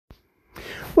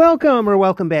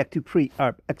Welcome back to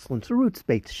Pre-Arb Excellence, a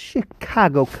roots-based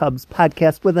Chicago Cubs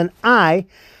podcast with an eye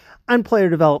on player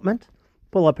development.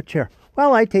 Pull up a chair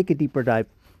while I take a deeper dive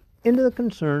into the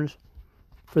concerns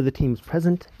for the team's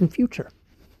present and future.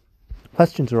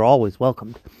 Questions are always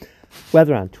welcomed,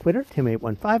 whether on Twitter,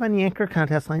 Tim815 on the Anchor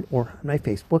contest line, or on my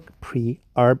Facebook,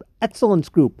 Pre-Arb Excellence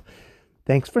group.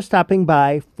 Thanks for stopping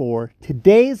by for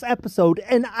today's episode,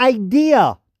 an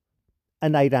idea. A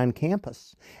night on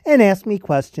campus, and ask me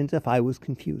questions if I was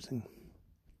confusing.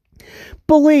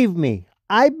 Believe me,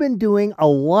 I've been doing a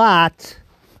lot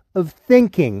of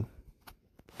thinking,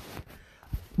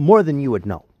 more than you would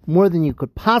know, more than you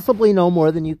could possibly know,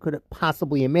 more than you could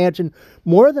possibly imagine,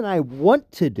 more than I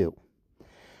want to do,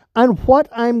 on what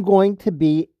I'm going to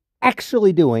be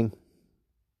actually doing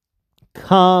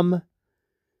come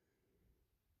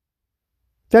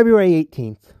February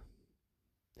 18th.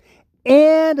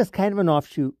 And as kind of an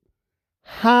offshoot,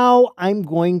 how I'm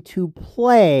going to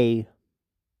play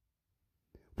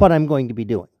what I'm going to be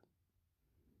doing.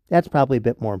 That's probably a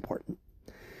bit more important.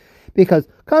 Because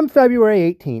come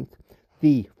February 18th,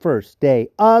 the first day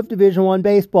of Division I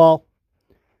baseball,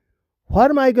 what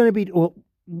am I going to be doing?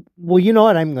 Well, you know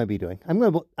what I'm going to be doing. I'm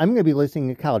going to be listening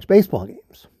to college baseball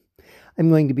games. I'm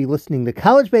going to be listening to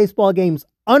college baseball games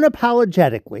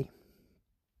unapologetically.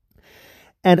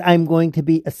 And I'm going to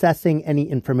be assessing any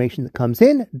information that comes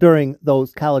in during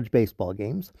those college baseball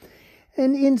games.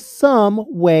 And in some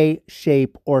way,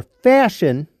 shape, or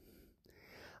fashion,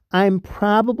 I'm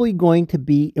probably going to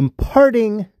be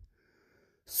imparting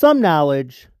some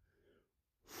knowledge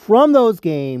from those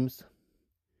games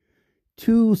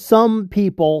to some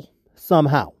people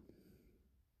somehow.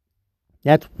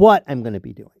 That's what I'm going to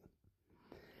be doing.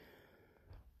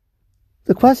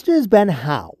 The question has been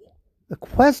how. The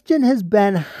question has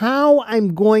been how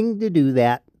I'm going to do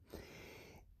that,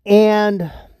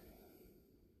 and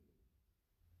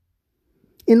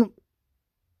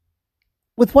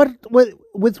with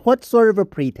what sort of a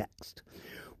pretext?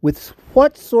 With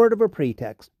what sort of a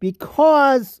pretext?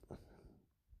 Because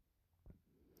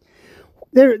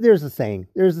there's a saying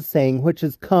which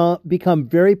has become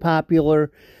very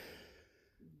popular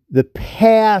the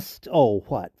past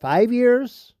 5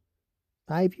 years?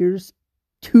 5 years?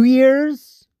 2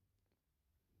 years?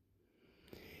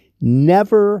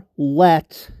 Never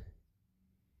let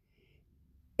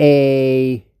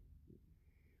a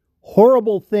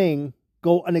horrible thing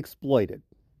go unexploited.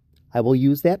 I will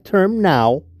use that term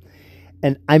now,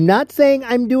 and I'm not saying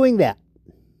I'm doing that.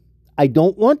 I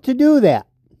don't want to do that.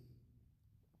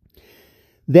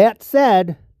 That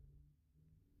said,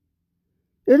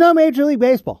 there's no Major League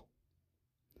Baseball.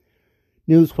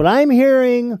 News what I'm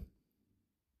hearing.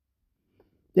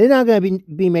 There's not going to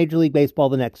be Major League Baseball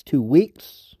the next 2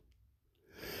 weeks.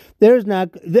 There's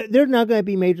not going to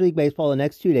be Major League Baseball the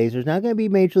next 2 days. There's not going to be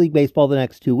Major League Baseball the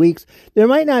next 2 weeks. There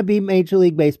might not be Major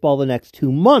League Baseball the next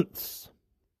 2 months.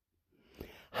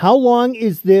 How long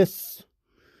is this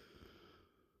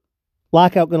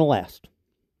lockout going to last?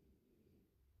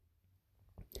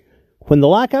 When the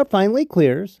lockout finally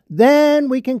clears, then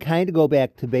we can kind of go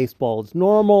back to baseball as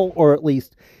normal, or at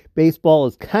least baseball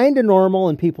is kind of normal,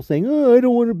 and people saying, I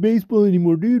don't want to baseball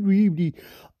anymore.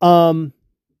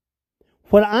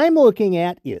 What I'm looking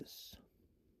at is,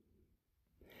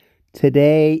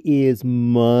 today is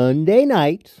Monday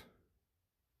night.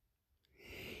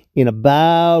 In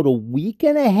about a week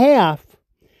and a half,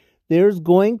 there's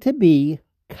going to be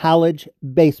college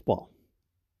baseball.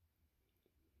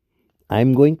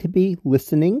 I'm going to be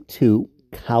listening to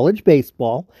college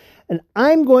baseball, and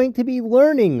I'm going to be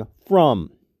learning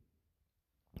from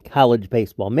college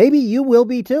baseball. Maybe you will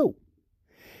be too.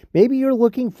 Maybe you're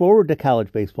looking forward to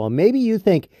college baseball. Maybe you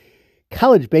think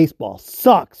college baseball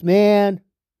sucks, man.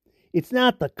 It's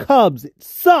not the Cubs. It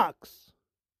sucks.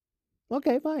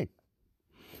 Okay, fine.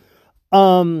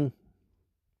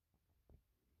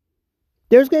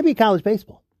 There's going to be college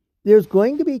baseball. There's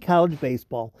going to be college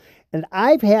baseball. And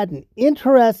I've had an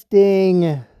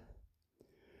interesting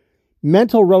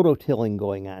mental rototilling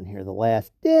going on here the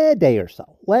last day or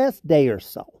so.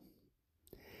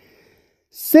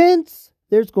 Since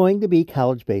there's going to be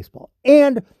college baseball,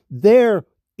 and there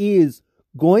is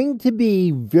going to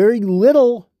be very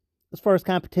little as far as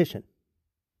competition.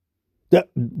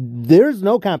 There's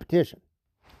no competition.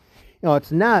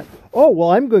 It's not,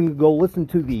 I'm going to go listen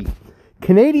to the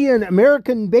Canadian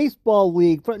American Baseball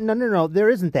League. No, there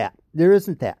isn't that.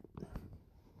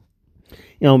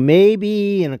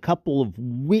 Maybe in a couple of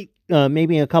weeks,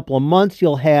 maybe in a couple of months,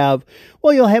 you'll have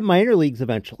minor leagues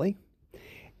eventually.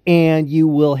 And you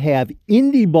will have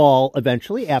indie ball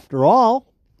eventually. After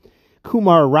all,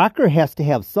 Kumar Rocker has to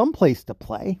have some place to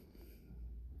play.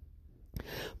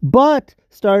 But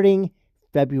starting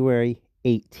February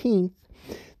 18th,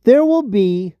 there will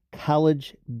be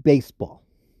college baseball.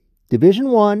 Division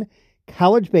I,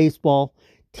 college baseball,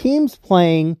 teams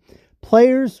playing,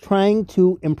 players trying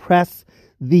to impress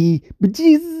the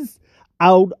bejesus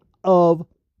out of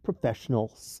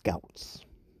professional scouts.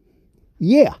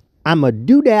 Yeah, I'm going to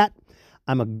do that.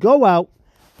 I'm going to go out,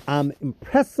 I'm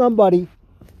impress somebody,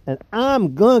 and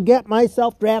I'm going to get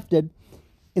myself drafted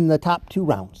in the top 2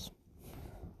 rounds.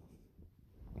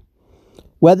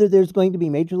 Whether there's going to be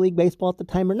Major League Baseball at the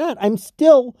time or not, I'm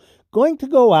still going to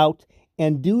go out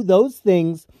and do those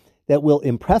things that will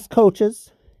impress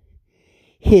coaches,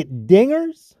 hit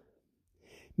dingers,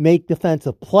 make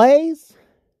defensive plays,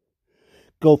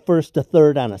 go first to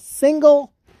third on a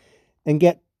single, and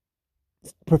get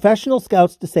professional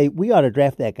scouts to say, we ought to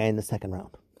draft that guy in the 2nd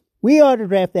round. We ought to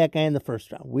draft that guy in the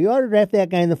 1st round. We ought to draft that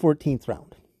guy in the 14th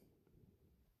round.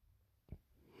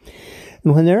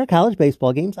 And when there are college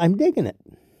baseball games, I'm digging it.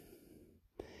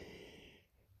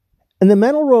 And the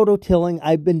mental rototilling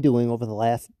I've been doing over the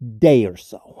last day or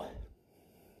so,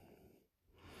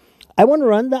 I want to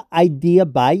run the idea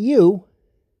by you,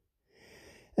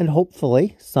 and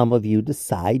hopefully some of you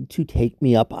decide to take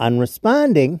me up on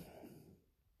responding.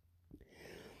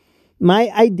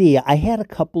 My idea, I had a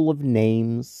couple of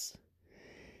names.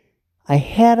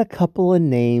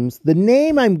 The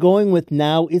name I'm going with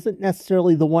now isn't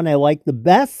necessarily the one I like the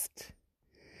best,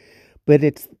 but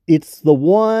it's the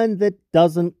one that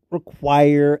doesn't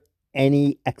require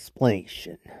any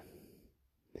explanation.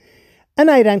 A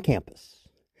night on campus.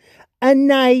 A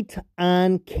night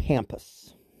on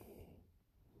campus.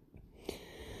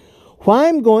 What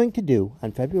I'm going to do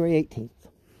on February 18th,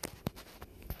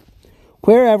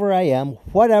 wherever I am,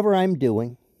 whatever I'm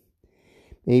doing,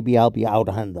 maybe I'll be out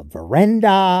on the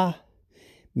veranda.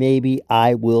 Maybe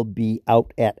I will be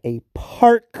out at a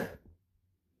park.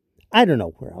 I don't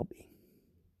know where I'll be.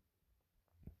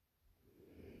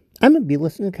 I'm going to be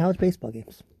listening to college baseball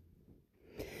games.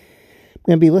 I'm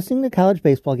going to be listening to college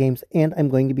baseball games, and I'm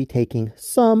going to be taking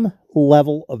some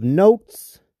level of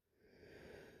notes.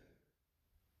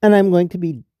 And I'm going to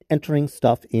be entering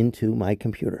stuff into my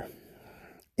computer,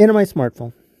 into my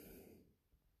smartphone.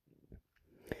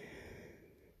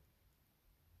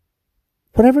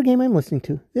 Whatever game I'm listening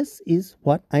to, this is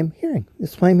what I'm hearing.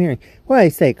 This is what I'm hearing. What did I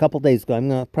say a couple days ago? I'm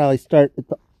going to probably start at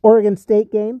the Oregon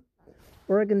State game.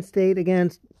 Oregon State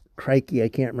against, crikey, I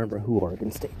can't remember who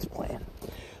Oregon State's playing.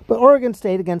 But Oregon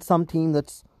State against some team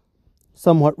that's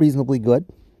somewhat reasonably good.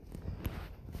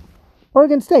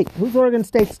 Oregon State. Who's Oregon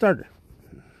State's starter?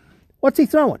 What's he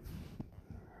throwing?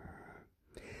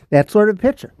 That sort of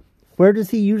pitcher. Where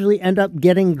does he usually end up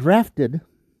getting drafted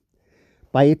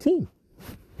by a team?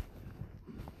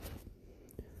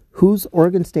 Who's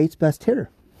Oregon State's best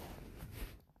hitter?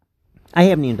 I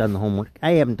haven't even done the homework.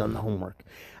 I haven't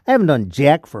done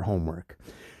jack for homework.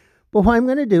 But what I'm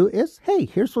going to do is, hey,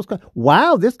 here's what's going on.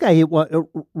 Wow, this guy hit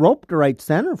rope to right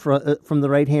center from the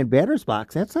right-hand batter's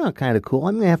box. That sounds kind of cool.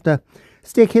 I'm going to have to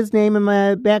stick his name in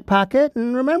my back pocket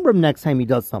and remember him next time he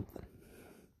does something.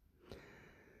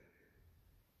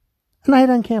 A night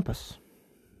on campus.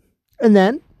 And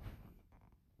then,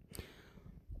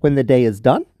 when the day is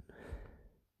done,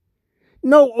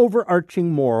 no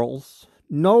overarching morals.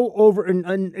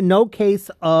 No case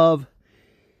of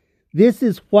this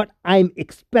is what I'm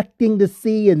expecting to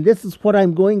see and this is what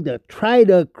I'm going to try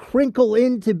to crinkle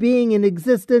into being in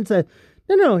existence.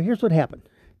 No, here's what happened.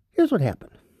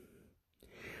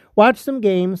 Watch some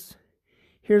games.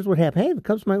 Here's what happened. Hey, the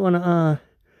Cubs might want to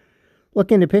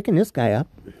look into picking this guy up.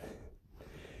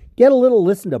 Get a little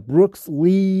listen to Brooks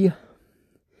Lee.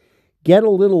 Get a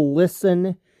little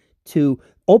listen to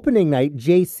opening night,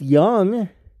 Jace Young,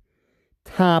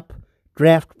 top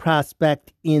draft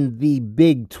prospect in the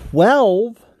Big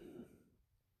 12,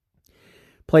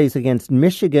 plays against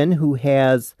Michigan, who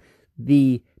has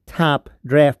the top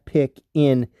draft pick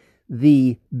in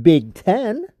the Big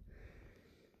 10.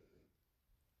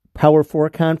 Power 4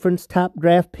 conference top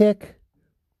draft pick,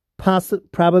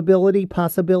 possibility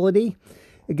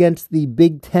against the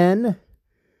Big 10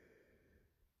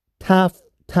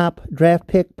 top draft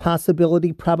pick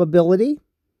probability.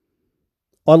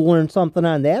 Ought to learn something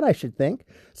on that, I should think.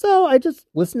 So I just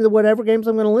listen to whatever games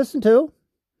I'm going to listen to.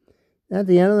 At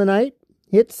the end of the night,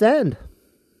 hit send.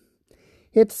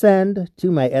 Hit send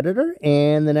to my editor,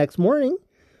 and the next morning,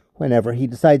 whenever he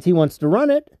decides he wants to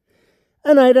run it,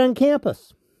 a night on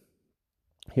campus.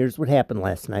 Here's what happened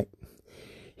last night.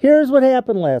 Then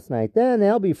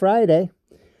that'll be Friday.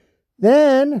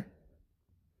 Then,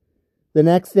 the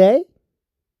next day,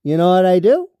 you know what I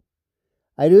do?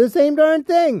 I do the same darn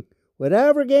thing.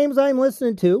 Whatever games I'm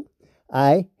listening to,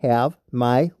 I have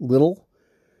my little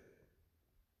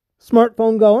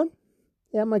smartphone going,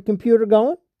 have my computer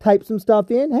going, type some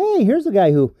stuff in. Hey, here's a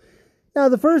guy who... Now,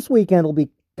 the first weekend will be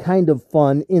kind of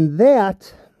fun in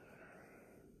that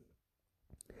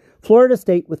Florida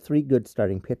State, with 3 good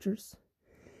starting pitchers,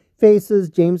 faces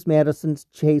James Madison's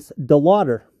Chase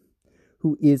DeLauder,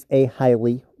 who is a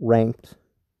highly ranked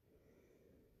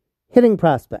hitting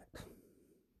prospect.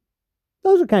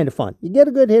 Those are kind of fun. You get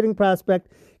a good hitting prospect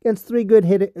against 3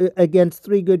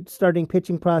 good starting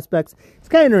pitching prospects. It's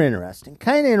kind of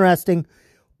interesting.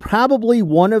 Probably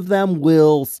one of them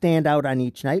will stand out on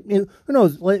each night. Who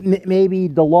knows? Maybe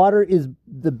DeLauder is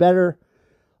the better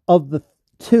of the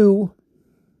 2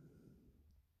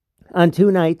 on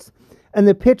 2 nights, and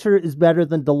the pitcher is better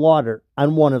than DeLauder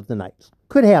on one of the nights.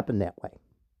 Could happen that way.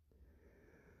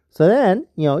 So then,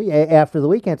 after the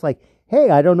weekend, it's like, hey,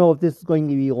 I don't know if this is going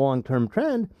to be a long-term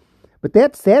trend, but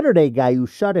that Saturday guy who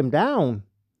shut him down,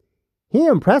 he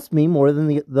impressed me more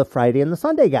than the Friday and the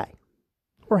Sunday guy,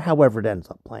 or however it ends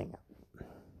up playing out.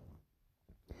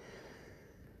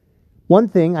 One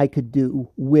thing I could do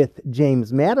with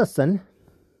James Madison,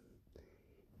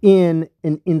 in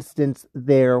an instance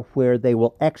there where they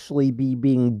will actually be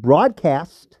being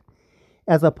broadcast,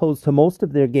 as opposed to most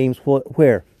of their games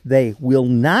where they will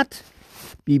not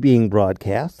be being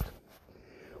broadcast.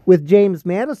 With James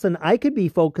Madison, I could be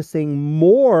focusing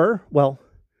more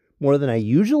than I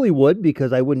usually would,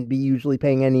 because I wouldn't be usually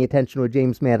paying any attention to a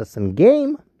James Madison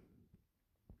game.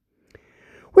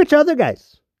 Which other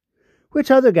guys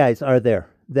are there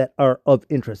that are of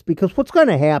interest? Because what's going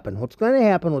to happen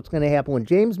when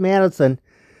James Madison,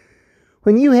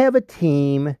 when you have a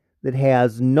team that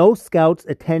has no scouts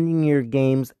attending your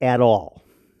games at all?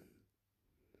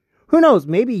 Who knows?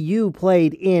 Maybe you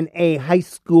played in a high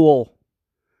school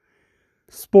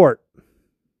sport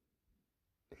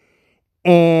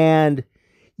and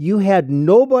you had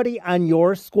nobody on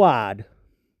your squad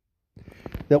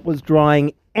that was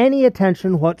drawing any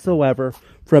attention whatsoever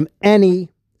from any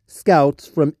scouts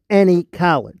from any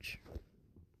college.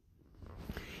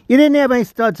 You didn't have any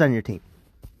studs on your team.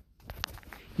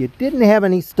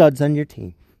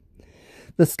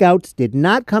 The scouts did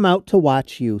not come out to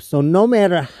watch you, so no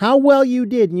matter how well you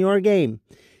did in your game,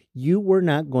 you were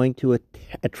not going to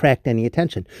attract any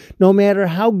attention. No matter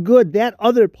how good that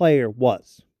other player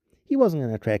was, he wasn't going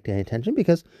to attract any attention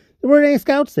because there weren't any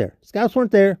scouts there. Scouts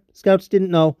weren't there. Scouts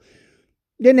didn't know.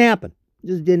 Didn't happen.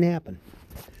 Just didn't happen.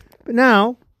 But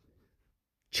now,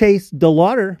 Chase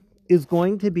DeLauder is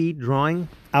going to be drawing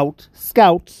out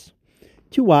scouts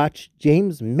to watch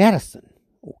James Madison.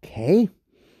 Okay.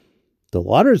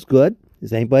 DeLauder's good.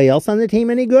 Is anybody else on the team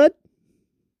any good?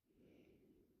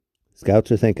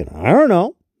 Scouts are thinking, I don't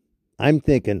know. I'm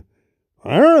thinking,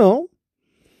 I don't know.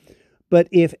 But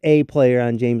if a player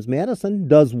on James Madison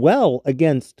does well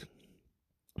against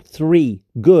 3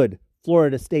 good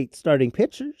Florida State starting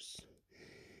pitchers,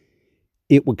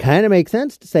 it would kind of make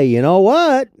sense to say, you know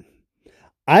what?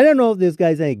 I don't know if this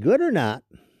guy's any good or not,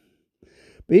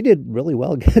 but he did really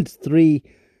well against 3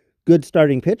 good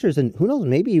starting pitchers, and who knows,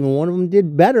 maybe even one of them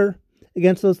did better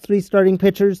against those 3 starting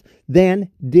pitchers than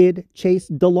did Chase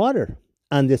DeLauder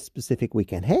on this specific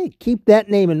weekend. Hey, keep that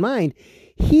name in mind.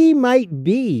 He might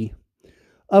be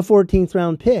a 14th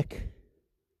round pick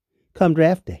come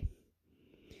draft day.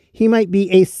 He might be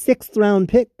a 6th round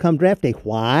pick come draft day.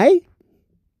 Why?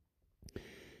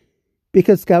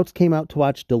 Because scouts came out to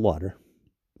watch DeLauder.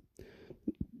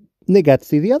 And they got to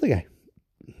see the other guy.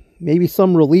 Maybe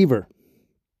some reliever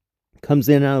comes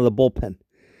in out of the bullpen,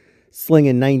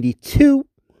 slinging 92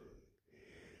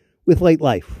 with late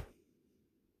life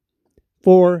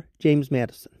for James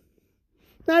Madison.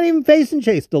 Not even facing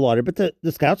Chase DeLauder, but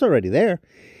the scout's already there.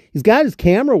 He's got his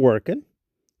camera working.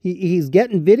 He's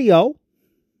getting video.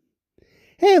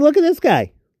 Hey, look at this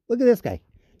guy.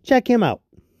 Check him out.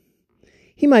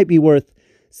 He might be worth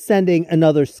sending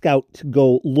another scout to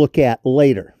go look at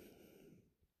later.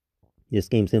 This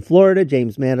game's in Florida.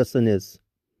 James Madison is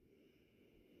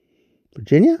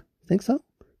Virginia? I think so.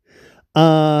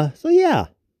 So yeah.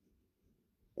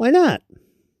 Why not?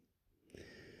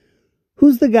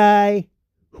 Who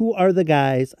are the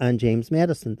guys on James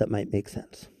Madison that might make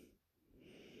sense?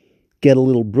 Get a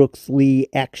little Brooks Lee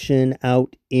action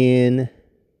out in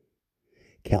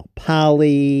Cal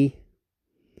Poly.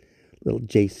 Little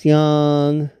Jace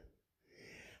Young.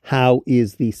 How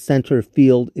is the center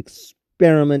field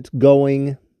experiment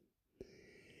going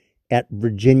at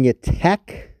Virginia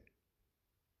Tech?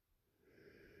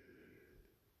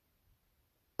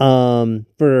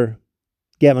 For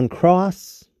Gavin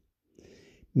Cross,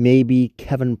 maybe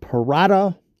Kevin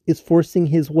Parada is forcing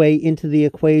his way into the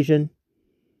equation.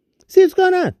 See what's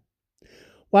going on.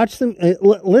 Watch some,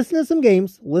 listen to some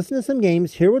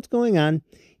games, hear what's going on,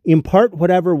 impart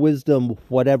whatever wisdom,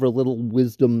 whatever little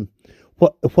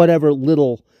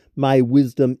my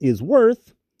wisdom is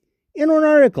worth in an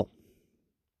article.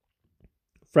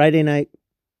 Friday night,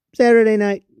 Saturday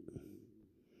night,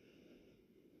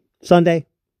 Sunday.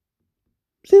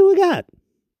 See what we got.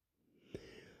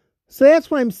 So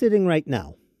that's where I'm sitting right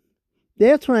now.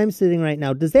 Does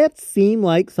that seem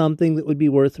like something that would be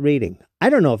worth reading? I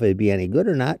don't know if it'd be any good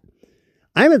or not.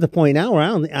 I'm at the point now where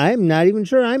I'm not even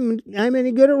sure I'm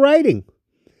any good at writing.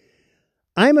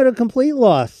 I'm at a complete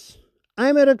loss.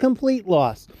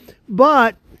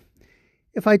 But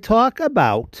if I talk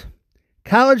about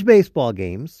college baseball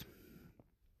games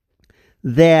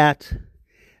that,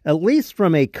 at least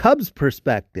from a Cubs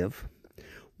perspective,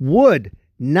 would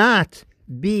not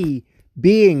be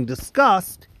being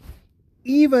discussed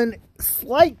even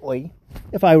slightly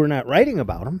if I were not writing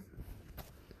about them,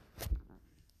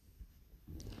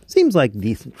 seems like a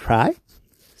decent try.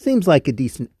 Seems like a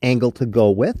decent angle to go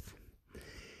with.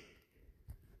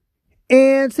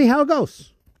 And see how it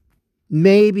goes.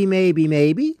 Maybe,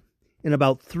 in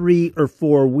about 3 or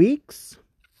 4 weeks,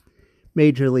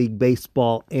 Major League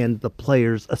Baseball and the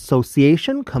Players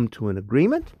Association come to an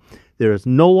agreement. There is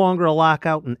no longer a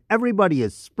lockout, and everybody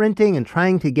is sprinting and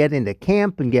trying to get into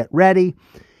camp and get ready.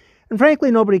 And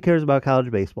frankly, nobody cares about college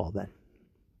baseball then.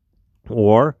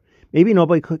 Or maybe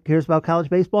nobody cares about college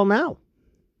baseball now.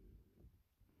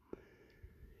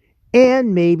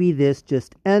 And maybe this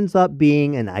just ends up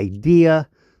being an idea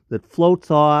that floats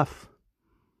off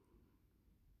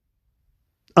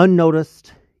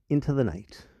unnoticed into the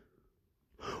night.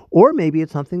 Or maybe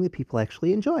it's something that people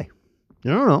actually enjoy. I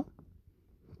don't know.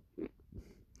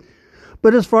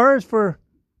 But as far as for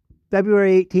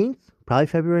February 18th, probably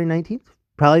February 19th,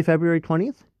 probably February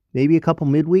 20th, maybe a couple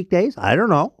midweek days, I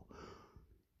don't know.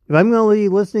 If I'm going to be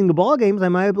listening to ball games, I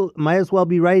might as well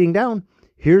be writing down,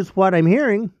 here's what I'm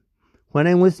hearing when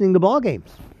I'm listening to ball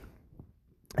games.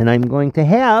 And I'm going to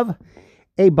have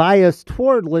a bias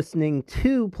toward listening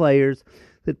to players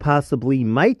that possibly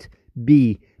might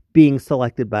be being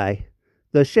selected by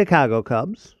the Chicago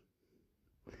Cubs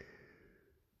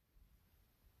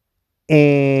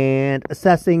and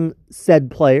assessing said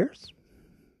players.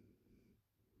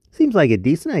 Seems like a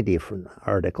decent idea for an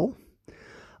article.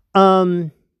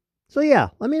 So yeah,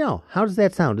 let me know. How does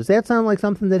that sound? Does that sound like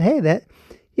something that,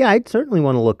 I'd certainly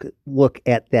want to look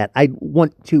at that. I'd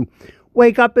want to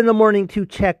wake up in the morning to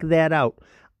check that out.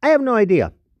 I have no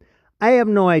idea.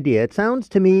 It sounds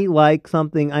to me like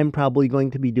something I'm probably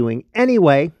going to be doing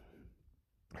anyway.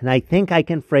 And I think I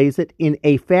can phrase it in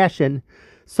a fashion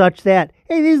such that,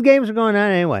 hey, these games are going on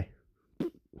anyway.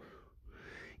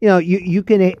 You know,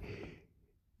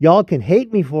 y'all can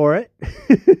hate me for it.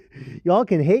 Y'all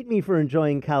can hate me for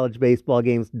enjoying college baseball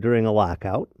games during a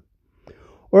lockout.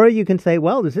 Or you can say,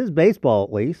 well, this is baseball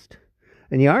at least.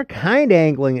 And you are kind of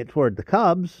angling it toward the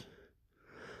Cubs.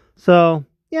 So,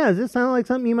 yeah, does this sound like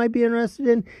something you might be interested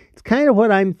in? It's kind of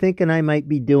what I'm thinking I might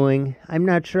be doing. I'm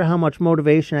not sure how much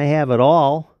motivation I have at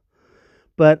all.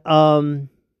 But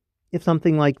if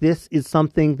something like this is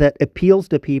something that appeals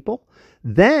to people,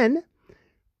 then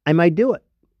I might do it.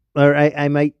 Or I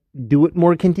might do it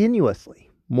more continuously,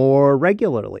 more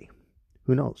regularly.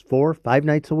 Who knows, 4 or 5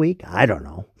 nights a week? I don't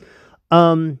know.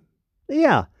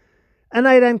 Yeah, a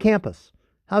night on campus.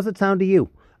 How's it sound to you?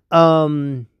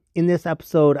 In this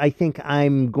episode, I think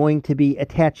I'm going to be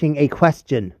attaching a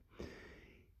question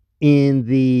in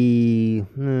the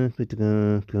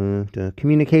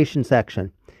communication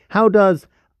section. How does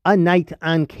a night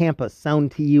on campus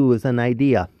sound to you as an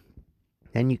idea?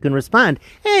 And you can respond,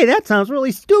 hey, that sounds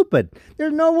really stupid.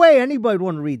 There's no way anybody would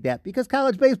want to read that because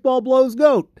college baseball blows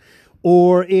goat.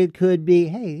 Or it could be,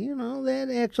 hey, that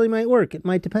actually might work. It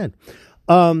might depend.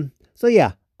 So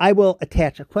yeah, I will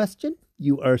attach a question.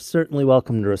 You are certainly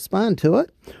welcome to respond to it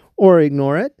or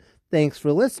ignore it. Thanks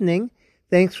for listening.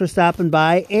 Thanks for stopping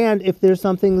by. And if there's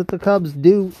something that the Cubs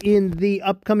do in the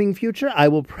upcoming future, I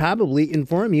will probably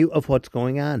inform you of what's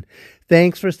going on.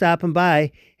 Thanks for stopping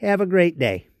by. Have a great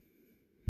day.